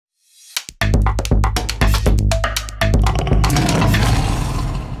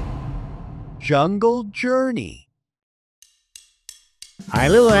jungle journey. Hi,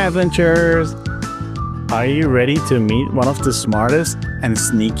 little adventurers! Are you ready to meet one of the smartest and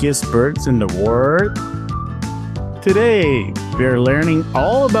sneakiest birds in the world? Today, we are learning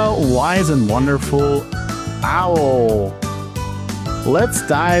all about wise and wonderful owl. Let's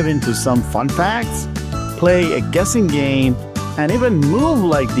dive into some fun facts, play a guessing game, and even move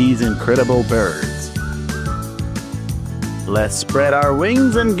like these incredible birds. Let's spread our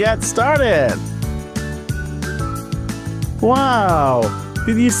wings and get started! Wow!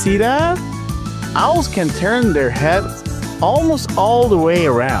 Did you see that? Owls can turn their heads almost all the way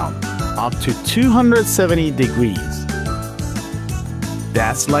around, up to 270 degrees.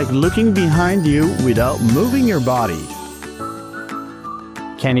 That's like looking behind you without moving your body.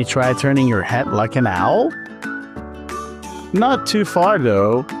 Can you try turning your head like an owl? Not too far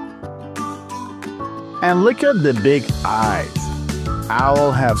though. And look at the big eyes.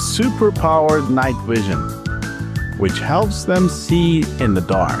 Owls have super-powered night vision, which helps them see in the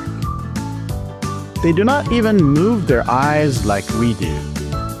dark. They do not even move their eyes like we do.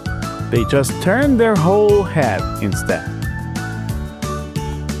 They just turn their whole head instead.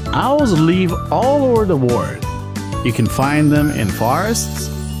 Owls live all over the world. You can find them in forests,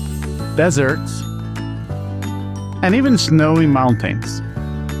 deserts, and even snowy mountains.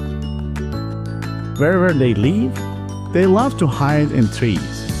 Wherever they live, they love to hide in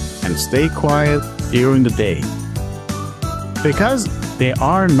trees and stay quiet during the day. Because they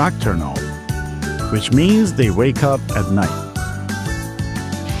are nocturnal, which means they wake up at night.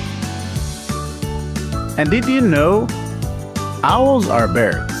 And did you know owls are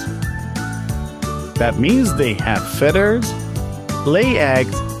birds? That means they have feathers, lay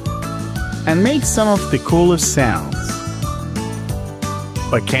eggs, and make some of the coolest sounds.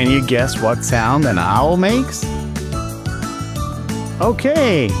 But can you guess what sound an owl makes?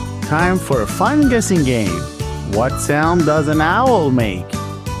 Okay, time for a fun guessing game. What sound does an owl make?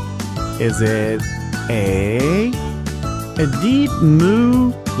 Is it A deep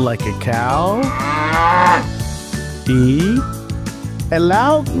moo like a cow? B, a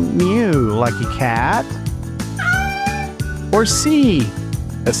loud mew like a cat? Or C,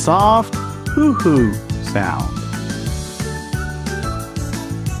 a soft hoo-hoo sound?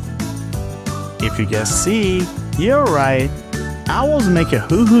 If you guess C, you're right. Owls make a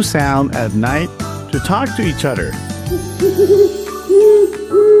hoo-hoo sound at night to talk to each other.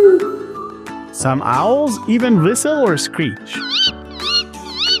 Some owls even whistle or screech.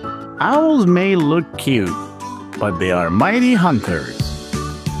 Owls may look cute, but they are mighty hunters.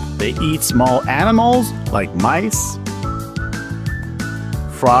 They eat small animals like mice,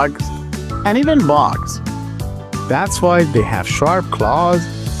 frogs, and even bugs. That's why they have sharp claws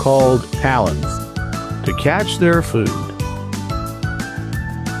called talons to catch their food.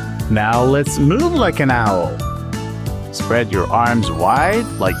 Now let's move like an owl. Spread your arms wide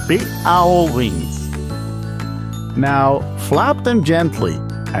like big owl wings. Now flap them gently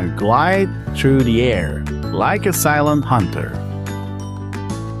and glide through the air like a silent hunter.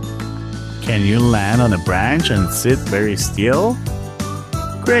 Can you land on a branch and sit very still?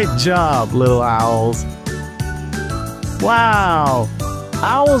 Great job, little owls! Wow!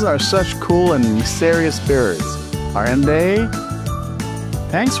 Owls are such cool and mysterious birds, aren't they?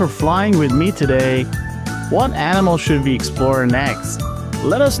 Thanks for flying with me today. What animal should we explore next?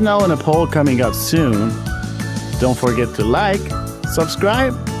 Let us know in a poll coming up soon. Don't forget to like,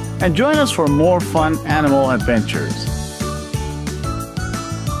 subscribe, and join us for more fun animal adventures.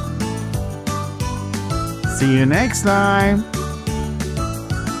 See you next time!